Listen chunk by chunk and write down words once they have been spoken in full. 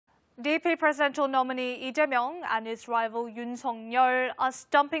DP presidential nominee Lee Jae-myung and his rival Yoon Suk-yeol are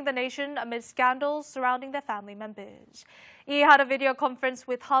stumping the nation amid scandals surrounding their family members. He had a video conference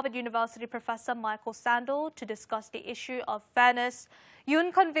with Harvard University professor Michael Sandel to discuss the issue of fairness.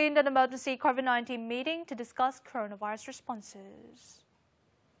 Yoon convened an emergency COVID-19 meeting to discuss coronavirus responses.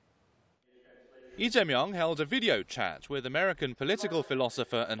 Lee Jae-myung held a video chat with American political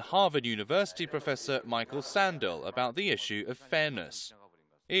philosopher and Harvard University professor Michael Sandel about the issue of fairness.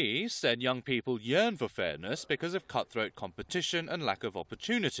 Lee said young people yearn for fairness because of cutthroat competition and lack of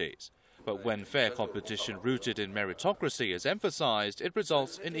opportunities. But when fair competition rooted in meritocracy is emphasized, it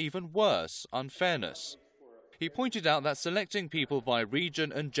results in even worse unfairness. He pointed out that selecting people by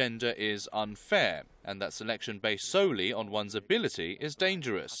region and gender is unfair, and that selection based solely on one's ability is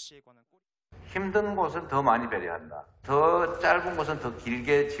dangerous. 힘든 곳은 더 많이 배려한다. 더 짧은 곳은 더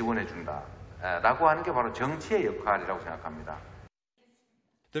길게 지원해준다. 라고 하는 게 바로 정치의 역할이라고 생각합니다.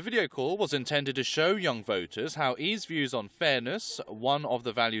 The video call was intended to show young voters how Lee's views on fairness, one of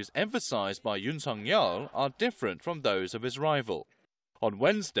the values emphasized by Yoon Suk-yeol, are different from those of his rival. On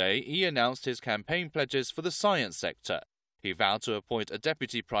Wednesday, Lee announced his campaign pledges for the science sector. He vowed to appoint a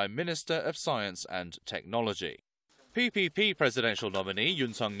Deputy Prime Minister of Science and Technology. PPP presidential nominee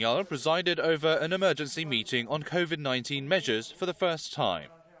Yoon Suk-yeol presided over an emergency meeting on COVID-19 measures for the first time.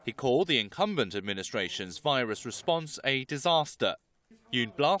 He called the incumbent administration's virus response a disaster.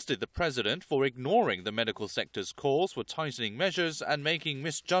 Yoon blasted the president for ignoring the medical sector's calls for tightening measures and making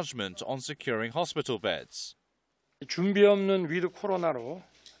misjudgment on securing hospital beds. 준비 없는 위드 코로나로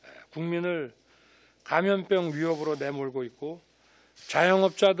국민을 감염병 위협으로 내몰고 있고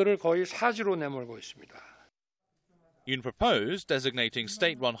자영업자들을 거의 사지로 내몰고 있습니다. Yoon proposed designating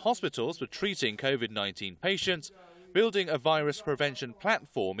state-run hospitals for treating COVID-19 patients, building a virus prevention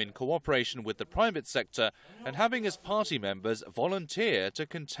platform in cooperation with the private sector, and having his party members volunteer to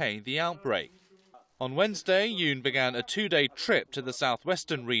contain the outbreak. On Wednesday, Yoon began a two-day trip to the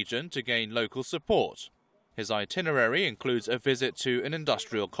southwestern region to gain local support. His itinerary includes a visit to an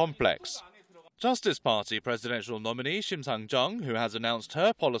industrial complex. Justice Party presidential nominee Shim Sang-jung, who has announced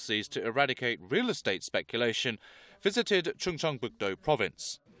her policies to eradicate real estate speculation, visited Chungcheongbuk-do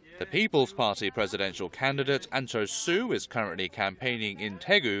province. The People's Party presidential candidate An Cheol-soo is currently campaigning in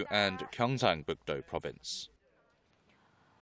Daegu and Gyeongsang-buk-do province.